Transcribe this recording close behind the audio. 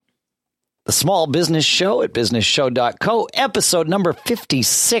the Small Business Show at businessshow.co, episode number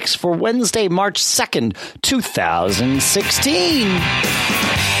 56 for Wednesday, March 2nd, 2016.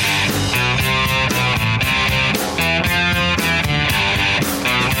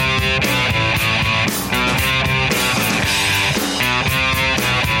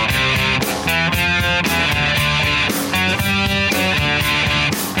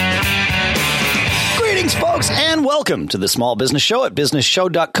 Folks, and welcome to the Small Business Show at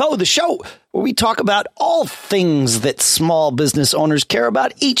businessshow.co, the show where we talk about all things that small business owners care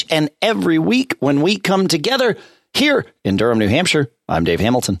about each and every week when we come together here in Durham, New Hampshire. I'm Dave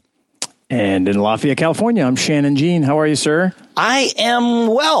Hamilton. And in Lafayette, California, I'm Shannon Jean. How are you, sir? I am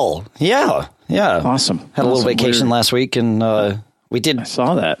well. Yeah. Awesome. Had a little vacation last week, and we did. I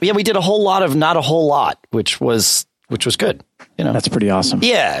saw that. Yeah, we did a whole lot of not a whole lot, which was good. You know, that's pretty awesal.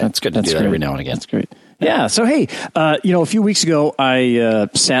 Yeah, it's good to do that every now and again. That's great. Yeah. So, hey, a few weeks ago, I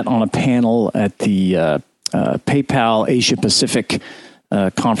sat on a panel at the PayPal Asia Pacific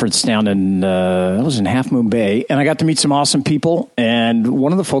conference down in Half Moon Bay, and I got to meet some awesome people. And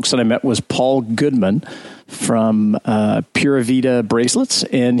one of the folks that I met was Paul Goodman from PuraVida Bracelets,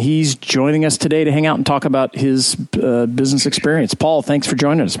 and he's joining us today to hang out and talk about his business experience. Paul, thanks for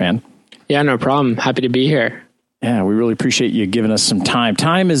joining us, man. Yeah, no problem. Happy to be here. Yeah, we really appreciate you giving us some time.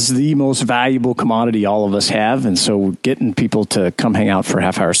 Time is the most valuable commodity all of us have, and so getting people to come hang out for a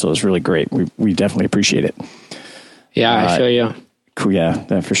half hour or so is really great. We definitely appreciate it. Yeah, I feel you. Cool,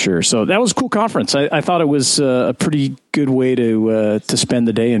 yeah, for sure. So that was a cool conference. I thought it was a pretty good way to spend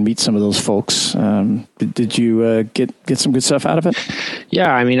the day and meet some of those folks. Did you get some good stuff out of it?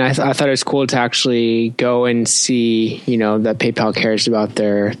 Yeah, I mean, I thought it was cool to actually go and see, that PayPal cares about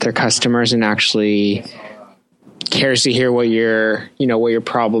their customers and actually cares to hear what your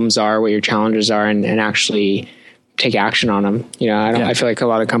problems are, what your challenges are, and actually take action on them. I feel like a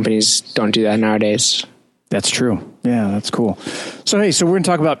lot of companies don't do that nowadays. That's true. Yeah, that's cool. So, hey, we're going to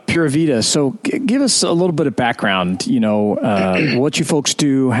talk about PuraVida. So give us a little bit of background, what you folks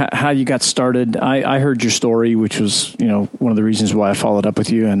do, how you got started. I heard your story, which was, one of the reasons why I followed up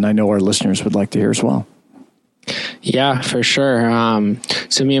with you, and I know our listeners would like to hear as well. Yeah, for sure.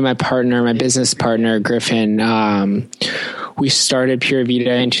 So me and my business partner, Griffin, we started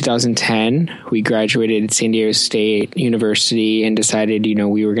PuraVida in 2010. We graduated at San Diego State University and decided,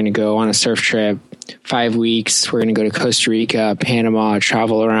 we were going to go on a surf trip, 5 weeks. We're going to go to Costa Rica, Panama,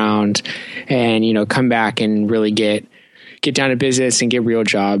 travel around, and, come back and really get down to business and get real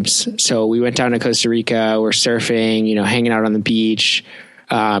jobs. So we went down to Costa Rica. We're surfing, hanging out on the beach.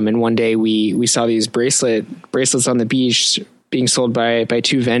 And one day we saw these bracelets on the beach being sold by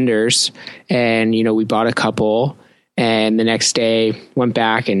two vendors, and we bought a couple, and the next day went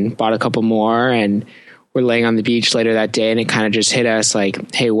back and bought a couple more, and we're laying on the beach later that day, and it kind of just hit us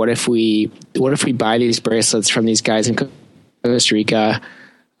like, hey, what if we buy these bracelets from these guys in Costa Rica,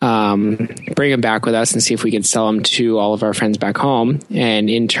 bring them back with us and see if we can sell them to all of our friends back home, and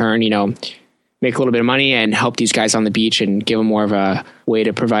in turn, make a little bit of money and help these guys on the beach and give them more of a way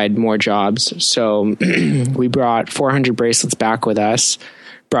to provide more jobs. So we brought 400 bracelets back with us,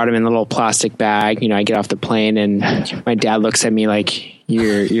 brought them in a little plastic bag. I get off the plane and my dad looks at me like,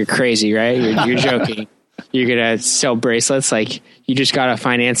 you're crazy, right? You're joking. You're going to sell bracelets? Like, you just got a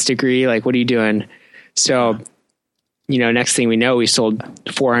finance degree. Like, what are you doing? So, next thing we know, we sold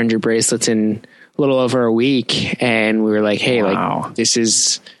 400 bracelets in a little over a week. And we were like, hey, wow. Like, this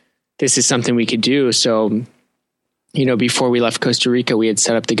is something we could do. So, before we left Costa Rica, we had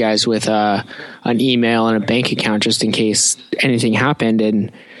set up the guys with an email and a bank account just in case anything happened.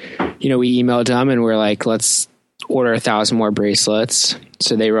 And, we emailed them and we're like, let's order 1,000 more bracelets.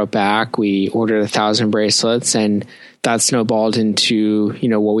 So they wrote back, we ordered 1,000 bracelets, and that snowballed into,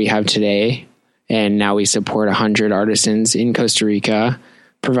 what we have today. And now we support 100 artisans in Costa Rica,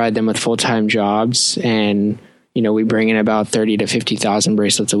 provide them with full-time jobs, and we bring in about 30 to 50,000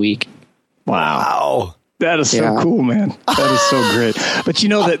 bracelets a week. Wow. That is so cool, man. That is so great. But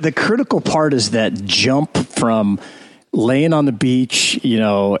the critical part is that jump from laying on the beach,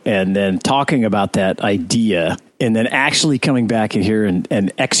 and then talking about that idea and then actually coming back in here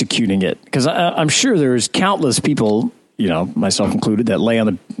and executing it. Because I'm sure there's countless people, myself included, that lay on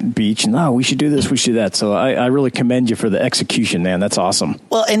the beach and, we should do this, we should do that. So I really commend you for the execution, man. That's awesome.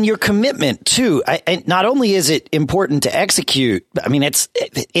 Well, and your commitment too. Not only is it important to execute, I mean, it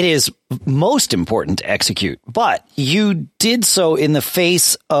is most important to execute, but you did so in the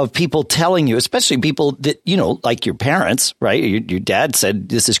face of people telling you, especially people that, like your parents, right? Your dad said,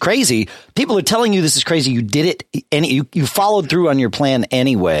 this is crazy. People are telling you this is crazy. You did it and you followed through on your plan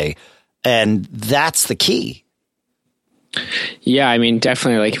anyway. And that's the key. Yeah, I mean,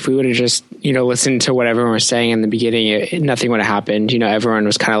 definitely. Like if we would have just, listened to what everyone was saying in the beginning, nothing would have happened. Everyone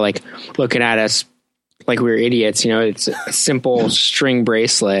was kind of like looking at us like we were idiots. It's a simple string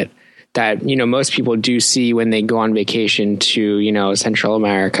bracelet that, most people do see when they go on vacation to, Central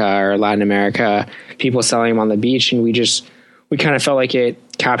America or Latin America, people selling them on the beach. And we kind of felt like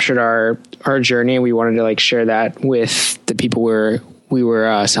it captured our journey. And we wanted to like share that with the people we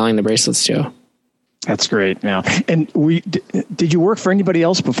were selling the bracelets to. That's great. Now, and did you work for anybody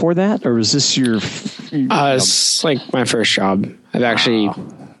else before that, or was this your? It's like my first job. I've actually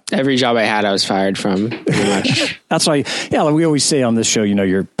every job I had, I was fired from. Pretty much. That's why. Yeah, like we always say on this show,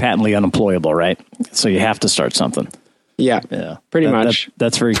 you're patently unemployable, right? So you have to start something. Yeah, pretty much.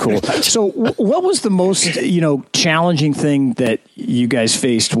 That's very cool. So, what was the most challenging thing that you guys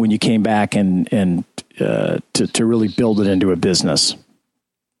faced when you came back and to really build it into a business?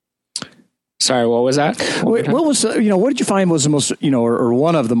 Sorry, what was that? What was, what did you find was the most, or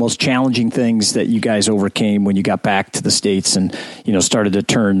one of the most challenging things that you guys overcame when you got back to the States and, started to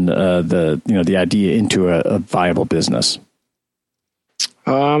turn the idea into a viable business?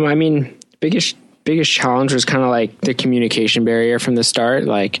 I mean, biggest challenge was kind of like the communication barrier from the start.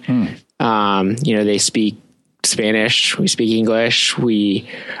 Like, they speak Spanish, we speak English, we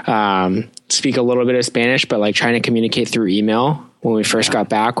speak a little bit of Spanish, but like trying to communicate through email when we first got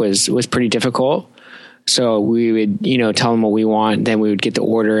back was pretty difficult. So we would, tell them what we want, then we would get the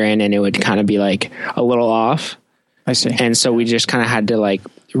order in and it would kind of be like a little off. I see. And so we just kind of had to like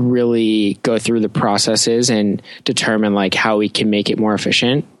really go through the processes and determine like how we can make it more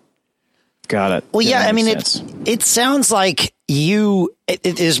efficient. Got it. Well, yeah, I mean, it sounds like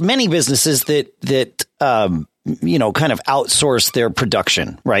there's many businesses that kind of outsource their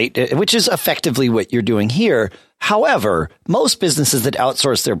production, right? Which is effectively what you're doing here. However, most businesses that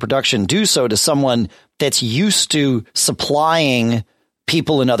outsource their production do so to someone that's used to supplying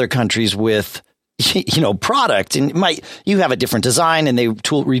people in other countries with, product. And you have a different design and they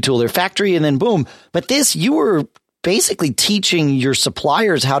retool their factory and then boom. But you were basically teaching your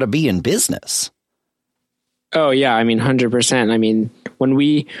suppliers how to be in business. Oh yeah. I mean, 100%. I mean, when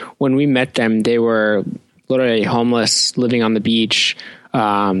we met them, they were literally homeless, living on the beach,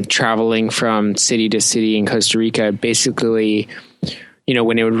 traveling from city to city in Costa Rica. Basically,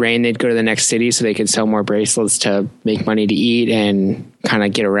 when it would rain, they'd go to the next city so they could sell more bracelets to make money to eat and kind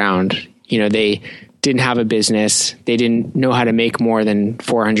of get around. They didn't have a business. They didn't know how to make more than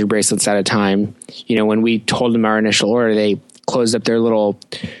 400 bracelets at a time. When we told them our initial order, they closed up their little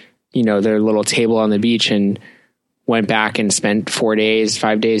table on the beach and went back and spent 5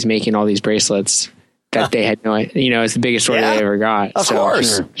 days making all these bracelets that they had no idea, it's the biggest order they ever got. Of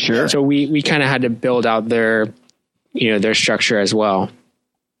course. Sure. So we kind of had to build out their structure as well.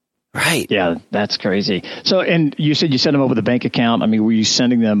 Right. Yeah, that's crazy. So, and you said you set them up with a bank account. I mean, were you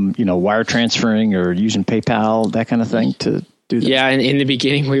sending them, wire transferring or using PayPal, that kind of thing to do that? Yeah. And in the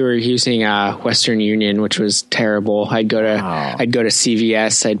beginning we were using Western Union, which was terrible. I'd go to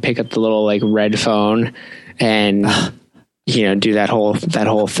CVS. I'd pick up the little like red phone and, do that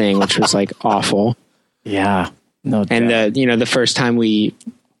whole thing, which was like awful. Yeah. No doubt. And the first time the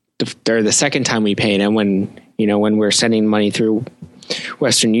second time we paid them when we're sending money through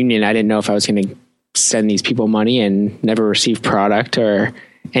Western Union, I didn't know if I was going to send these people money and never receive product or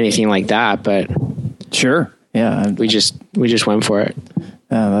anything like that. But sure. Yeah. We just went for it.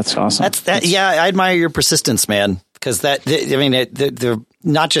 That's awesome. Yeah. I admire your persistence, man. Because they're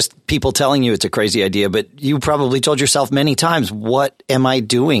not just people telling you it's a crazy idea, but you probably told yourself many times, what am I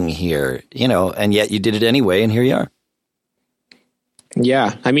doing here? And yet you did it anyway. And here you are.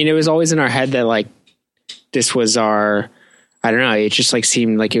 Yeah. I mean, it was always in our head that like, this was I don't know. It just like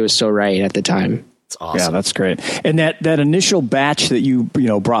seemed like it was so right at the time. It's awesome. Yeah, that's great. And that initial batch that you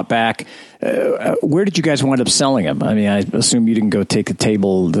brought back, where did you guys wind up selling them? I mean, I assume you didn't go take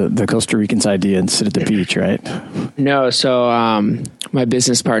the Costa Ricans' idea and sit at the beach, right? No. So my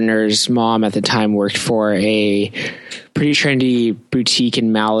business partner's mom at the time worked for a pretty trendy boutique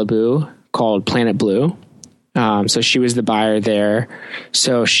in Malibu called Planet Blue. So she was the buyer there.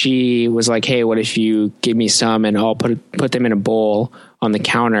 So she was like, hey, what if you give me some and I'll put them in a bowl on the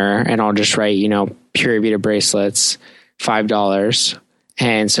counter and I'll just write, PuraVida bracelets, $5.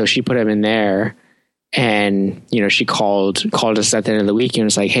 And so she put them in there and, she called us at the end of the week and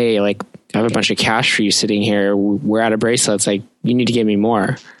was like, hey, like I have a bunch of cash for you sitting here. We're out of bracelets. Like you need to give me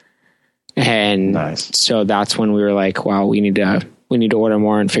more. And nice. So that's when we were like, wow, we need to order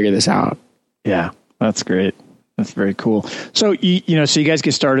more and figure this out. Yeah. That's great. That's very cool. So, so you guys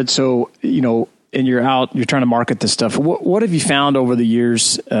get started. So, and you're trying to market this stuff. What have you found over the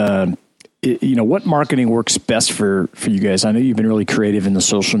years, what marketing works best for you guys? I know you've been really creative in the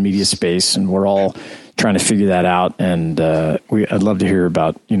social media space, and we're all trying to figure that out. And I'd love to hear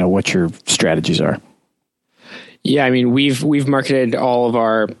about, what your strategies are. Yeah, I mean, we've marketed all of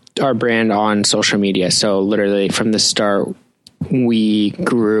our brand on social media. So literally from the start, we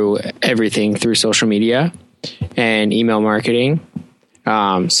grew everything through social media and email marketing.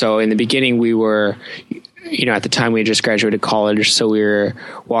 So in the beginning, we were, at the time we had just graduated college, so we were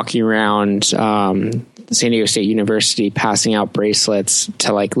walking around San Diego State University passing out bracelets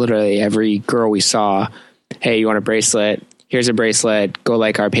to like literally every girl we saw. Hey, you want a bracelet? Here's a bracelet. Go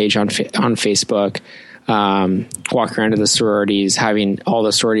like our page on Facebook. Walk around to the sororities, having all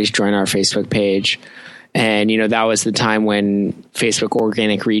the sororities join our Facebook page. And, that was the time when Facebook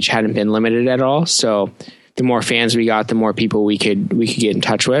organic reach hadn't been limited at all. So the more fans we got, the more people we could get in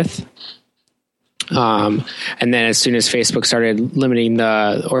touch with. And then as soon as Facebook started limiting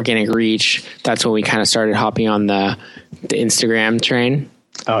the organic reach, that's when we kind of started hopping on the Instagram train.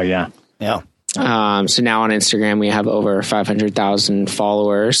 Oh yeah. Yeah. So now on Instagram, we have over 500,000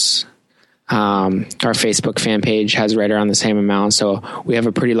 followers. Our Facebook fan page has right around the same amount. So we have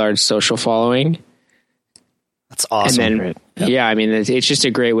a pretty large social following. That's awesome. And then, yeah, I mean, it's just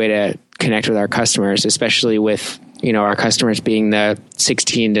a great way to connect with our customers, especially with, our customers being the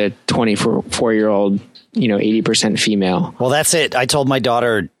 16 to 24-year-old, 80% female. Well, that's it. I told my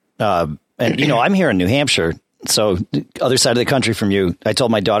daughter, and I'm here in New Hampshire, so the other side of the country from you. I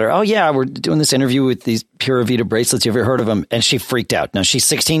told my daughter, oh yeah, we're doing this interview with these PuraVida bracelets. You ever heard of them? And she freaked out. Now she's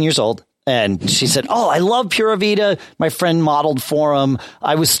 16 years old. And she said, oh, I love PuraVida. My friend modeled for them.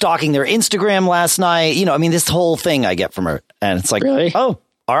 I was stalking their Instagram last night. This whole thing I get from her. And it's like, really? Oh,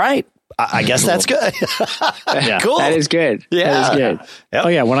 all right. I guess that's good. Yeah, cool. That is good. Yeah. That is good. Yep. Oh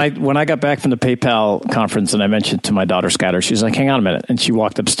yeah. When I got back from the PayPal conference and I mentioned to my daughter Skylar, she's like, hang on a minute. And she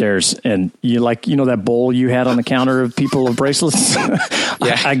walked upstairs and that bowl you had on the counter of people of bracelets.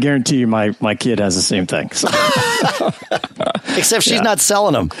 Yeah. I guarantee you my kid has the same thing. So. Except she's not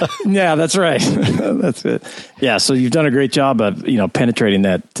selling them. Yeah, that's right. That's it. Yeah. So you've done a great job of, penetrating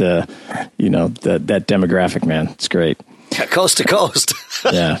that, that demographic, man. It's great. Coast to coast.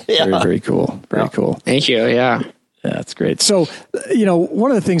 Yeah. Very, very cool. Very cool. Thank you. Yeah. Yeah, that's great. So,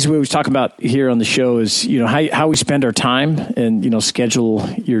 one of the things we always talk about here on the show is, how we spend our time and, schedule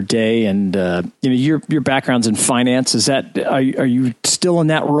your day and, your background's in finance. Is that, are you still in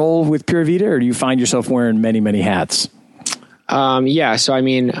that role with PuraVida or do you find yourself wearing many, many hats? Yeah. So,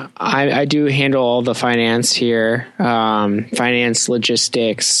 I do handle all the finance here, finance,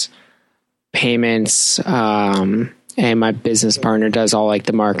 logistics, payments, and my business partner does all like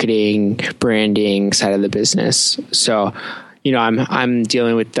the marketing, branding side of the business. So, I'm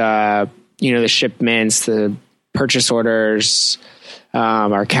dealing with the shipments, the purchase orders,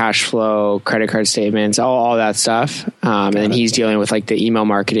 our cash flow, credit card statements, all that stuff. And then he's dealing with like the email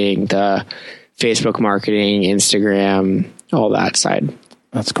marketing, the Facebook marketing, Instagram, all that side.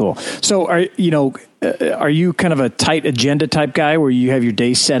 That's cool. So are you kind of a tight agenda type guy where you have your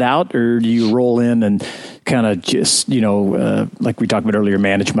day set out, or do you roll in and kind of just, like we talked about earlier,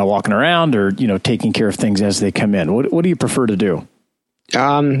 manage by walking around or, taking care of things as they come in? What do you prefer to do?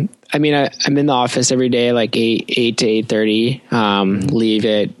 I'm in the office every day, like 8 to 8:30, leave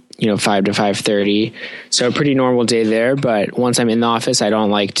at, 5 to 5:30. So a pretty normal day there. But once I'm in the office, I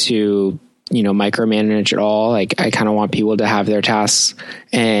don't like to, micromanage at all. Like I kind of want people to have their tasks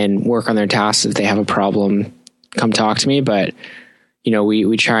and work on their tasks. If they have a problem, come talk to me. But,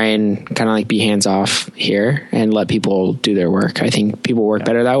 we try and kind of like be hands off here and let people do their work. I think people work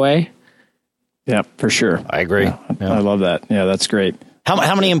better that way. Yeah, for sure. I agree. Yeah, I love that. Yeah, that's great.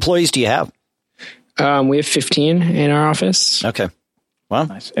 How many employees do you have? We have 15 in our office. Okay. Well,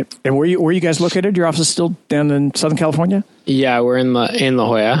 nice. And where you guys located? Your office is still down in Southern California? Yeah, we're in La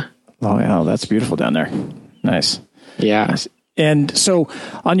Jolla. Oh, yeah, that's beautiful down there. Nice. Yeah. Nice. And so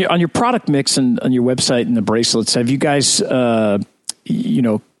on your product mix and on your website and the bracelets, have you guys, are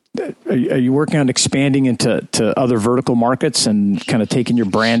you working on expanding into other vertical markets and kind of taking your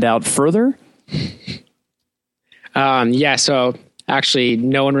brand out further? Yeah. So actually,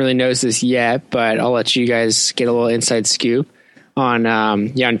 no one really knows this yet, but I'll let you guys get a little inside scoop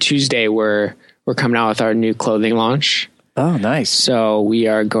on Tuesday. We're coming out with our new clothing launch. Oh, nice. So we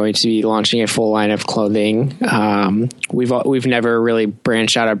are going to be launching a full line of clothing. We've never really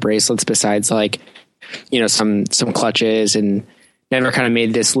branched out of bracelets besides like, some clutches, and never kind of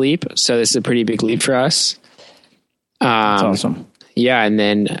made this leap. So this is a pretty big leap for us. That's awesome. Yeah. And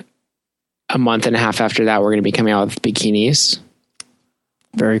then a month and a half after that, we're going to be coming out with bikinis.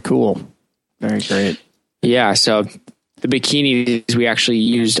 Very cool. Very great. Yeah. So the bikinis, we actually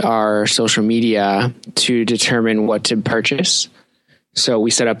used our social media to determine what to purchase. So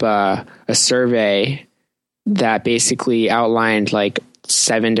we set up a survey that basically outlined like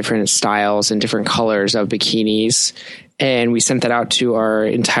 7 different styles and different colors of bikinis. And we sent that out to our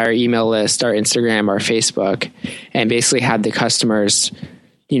entire email list, our Instagram, our Facebook, and basically had the customers,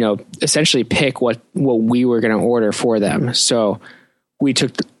 essentially pick what we were going to order for them. So we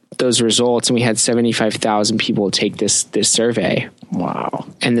took those results and we had 75,000 people take this survey. Wow.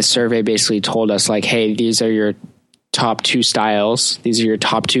 And the survey basically told us like, hey, these are your top 2 styles. These are your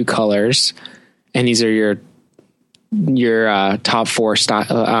top 2 colors. And these are your top 4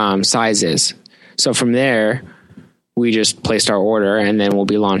 sizes. So from there, we just placed our order, and then we'll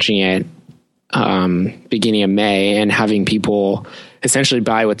be launching it beginning of May and having people essentially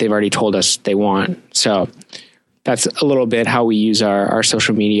buy what they've already told us they want. So that's a little bit how we use our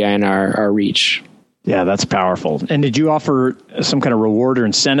social media and our reach. Yeah, that's powerful. And did you offer some kind of reward or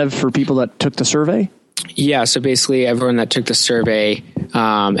incentive for people that took the survey? Yeah, so basically everyone that took the survey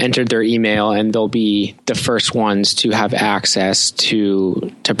entered their email, and they'll be the first ones to have access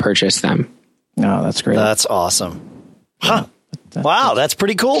to purchase them. Oh, that's great. That's awesome. Huh. Wow, that's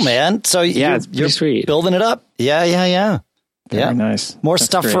pretty cool, man. So yeah, it's pretty sweet. Building it up. Yeah. Very nice. More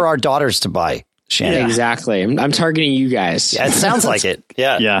stuff for our daughters to buy, Shannon. Yeah, exactly. I'm targeting you guys. Yeah, it sounds like it.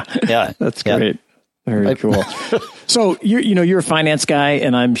 Yeah. That's great. Very cool. So you're a finance guy,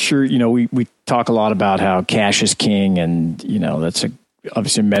 and I'm sure we talk a lot about how cash is king, and that's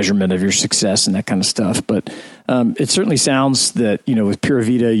obviously a measurement of your success and that kind of stuff. But it certainly sounds that with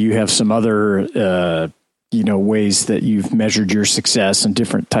PuraVida you have some other ways that you've measured your success and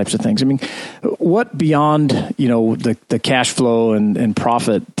different types of things. I mean, what beyond the cash flow and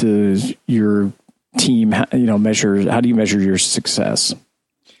profit does your team measure? How do you measure your success?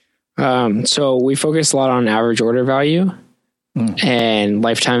 So we focus a lot on average order value and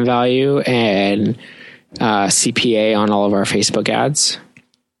lifetime value and CPA on all of our Facebook ads.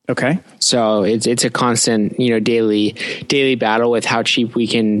 Okay. So it's a constant, daily battle with how cheap we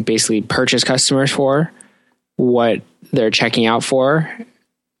can basically purchase customers for what they're checking out for,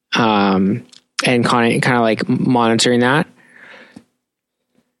 and kind of like monitoring that.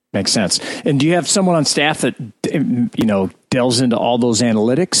 Makes sense. And do you have someone on staff that, delves into all those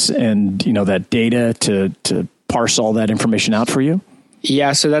analytics and, that data to parse all that information out for you?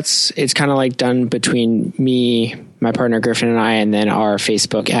 Yeah. So it's kind of like done between me, my partner Griffin, and I, and then our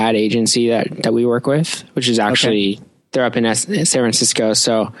Facebook ad agency that we work with, which is actually, they're up in San Francisco.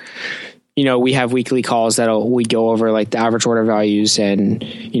 So, we have weekly calls we go over like the average order values and,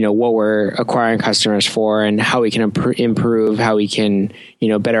 what we're acquiring customers for and how we can improve, how we can,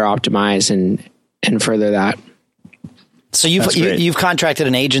 better optimize and further that. So you've contracted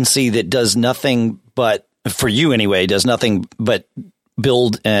an agency that does nothing but, for you anyway, does nothing but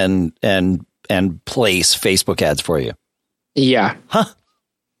build and place Facebook ads for you. Yeah. Huh.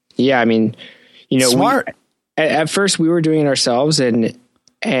 Yeah. I mean, smart. At first we were doing it ourselves and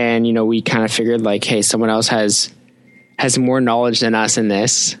we kind of figured like, hey, someone else has more knowledge than us in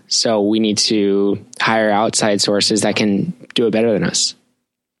this. So we need to hire outside sources that can do it better than us.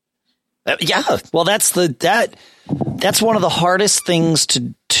 Yeah. Well, that's one of the hardest things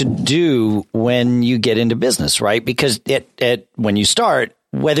to do when you get into business, right? Because when you start,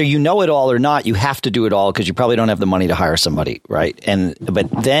 whether you know it all or not, you have to do it all because you probably don't have the money to hire somebody, right? But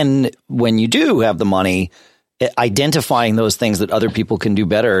then when you do have the money, identifying those things that other people can do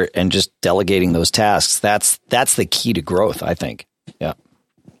better and just delegating those tasks, that's the key to growth, I think. Yeah.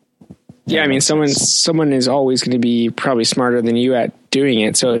 Yeah. I mean, someone is always going to be probably smarter than you at doing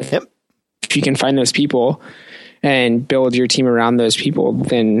it. So if you can find those people and build your team around those people,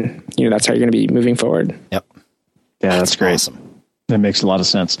 then, that's how you're going to be moving forward. Yep. Yeah, that's great. Awesome. That makes a lot of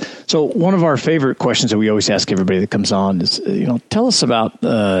sense. So one of our favorite questions that we always ask everybody that comes on is, tell us about,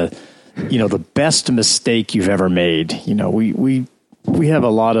 the best mistake you've ever made. We have a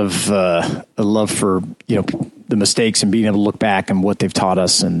lot of a love for, the mistakes and being able to look back and what they've taught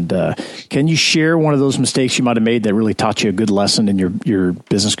us. And can you share one of those mistakes you might have made that really taught you a good lesson in your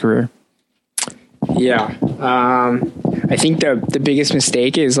business career? Yeah. I think the biggest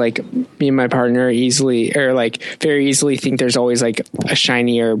mistake is like me and my partner very easily think there's always like a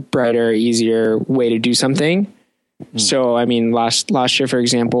shinier, brighter, easier way to do something. So, I mean, last year, for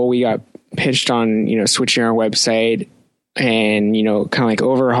example, we got pitched on, switching our website and, kind of like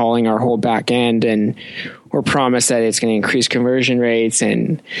overhauling our whole back end. And we're promised that it's going to increase conversion rates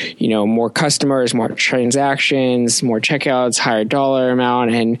and, more customers, more transactions, more checkouts, higher dollar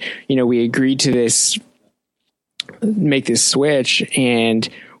amount. And, we agreed to make this switch. And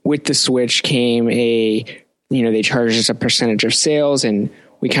with the switch came a they charge us a percentage of sales, and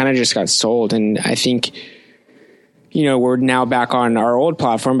we kind of just got sold. And I think, we're now back on our old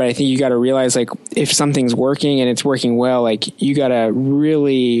platform, but I think you got to realize, like, if something's working and it's working well, like, you got to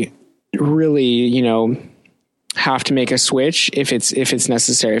really, really, have to make a switch if it's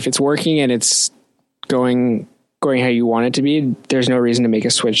necessary. If it's working and it's going how you want it to be, there's no reason to make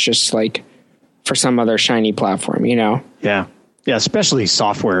a switch just like for some other shiny platform, Yeah. Yeah. Especially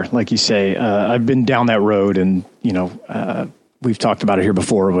software. Like you say, I've been down that road, and, we've talked about it here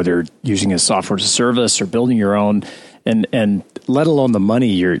before, whether using a software as a service or building your own, and let alone the money,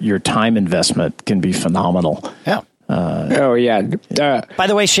 your time investment can be phenomenal. Yeah. Oh, yeah. By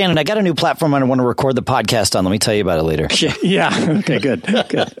the way, Shannon, I got a new platform I want to record the podcast on. Let me tell you about it later. Yeah. Okay, good.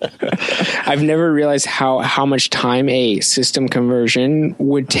 I've never realized how much time a system conversion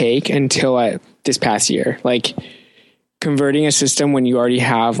would take until this past year. Like, converting a system when you already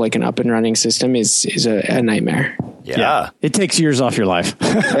have like an up and running system is a nightmare. Yeah. It takes years off your life.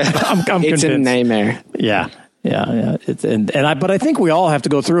 I'm convinced. It's a nightmare. Yeah. But I think we all have to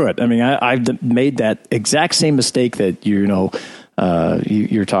go through it. I mean, I've made that exact same mistake that you're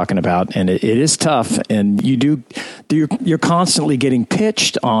talking about, and it is tough. And you're constantly getting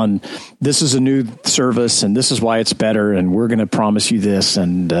pitched on, this is a new service, and this is why it's better, and we're going to promise you this,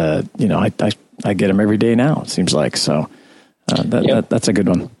 and I get them every day now. It seems like so. That's a good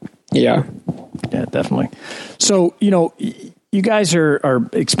one. Yeah, definitely. So you guys are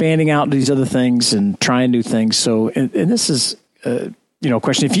expanding out these other things and trying new things. So, and this is, a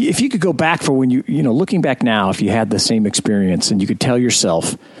question. If you could go back for when looking back now, if you had the same experience and you could tell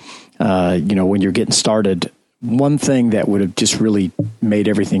yourself, when you're getting started, one thing that would have just really made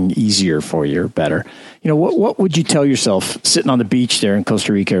everything easier for you or better, what would you tell yourself sitting on the beach there in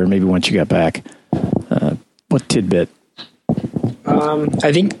Costa Rica, or maybe once you got back? What tidbit?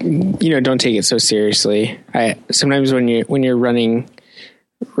 I think, don't take it so seriously. Sometimes when you're running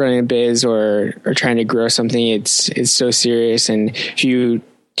a biz or trying to grow something, it's so serious. And if you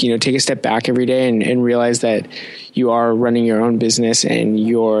take a step back every day and realize that you are running your own business and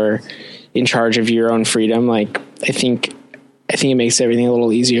you're in charge of your own freedom, like, I think it makes everything a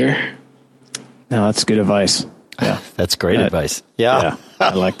little easier. No, that's good advice. Yeah, that's great advice. Yeah.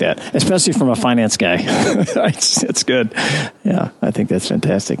 I like that, especially from a finance guy. It's good. Yeah, I think that's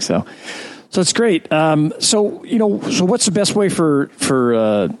fantastic. So it's great. So what's the best way for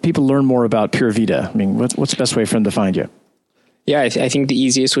people to learn more about PuraVida? I mean, what's the best way for them to find you? Yeah, I think the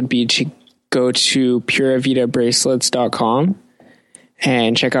easiest would be to go to PuraVidaBracelets.com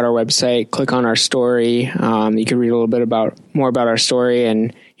and check out our website. Click on our story. You can read a little bit more about our story,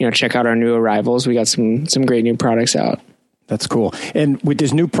 and check out our new arrivals. We got some great new products out. That's cool. And with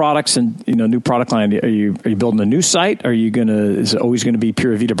these new products and new product line, are you building a new site? Is it always going to be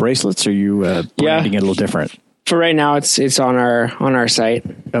PuraVida Bracelets? Or are you branding it a little different? For right now, it's on our site.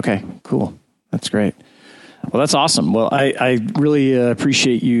 Okay, cool. That's great. Well, that's awesome. Well, I really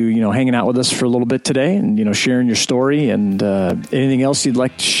appreciate you hanging out with us for a little bit today, and sharing your story, and anything else you'd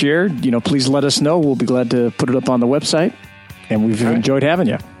like to share. Please let us know. We'll be glad to put it up on the website. And we've enjoyed having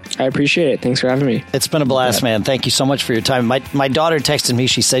you. I appreciate it. Thanks for having me. It's been a blast, man. Thank you so much for your time. My daughter texted me.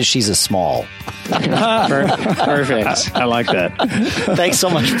 She says she's a small. Perfect. I like that. Thanks so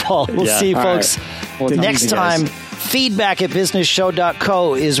much, Paul. We'll see you, folks. Right. Next time,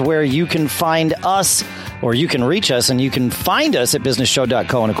 feedback@businessshow.co is where you can find us, or you can reach us, and you can find us at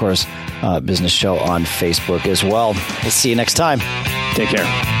businessshow.co, and, of course, Business Show on Facebook as well. We'll see you next time. Take care.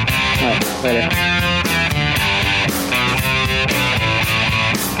 All right, later.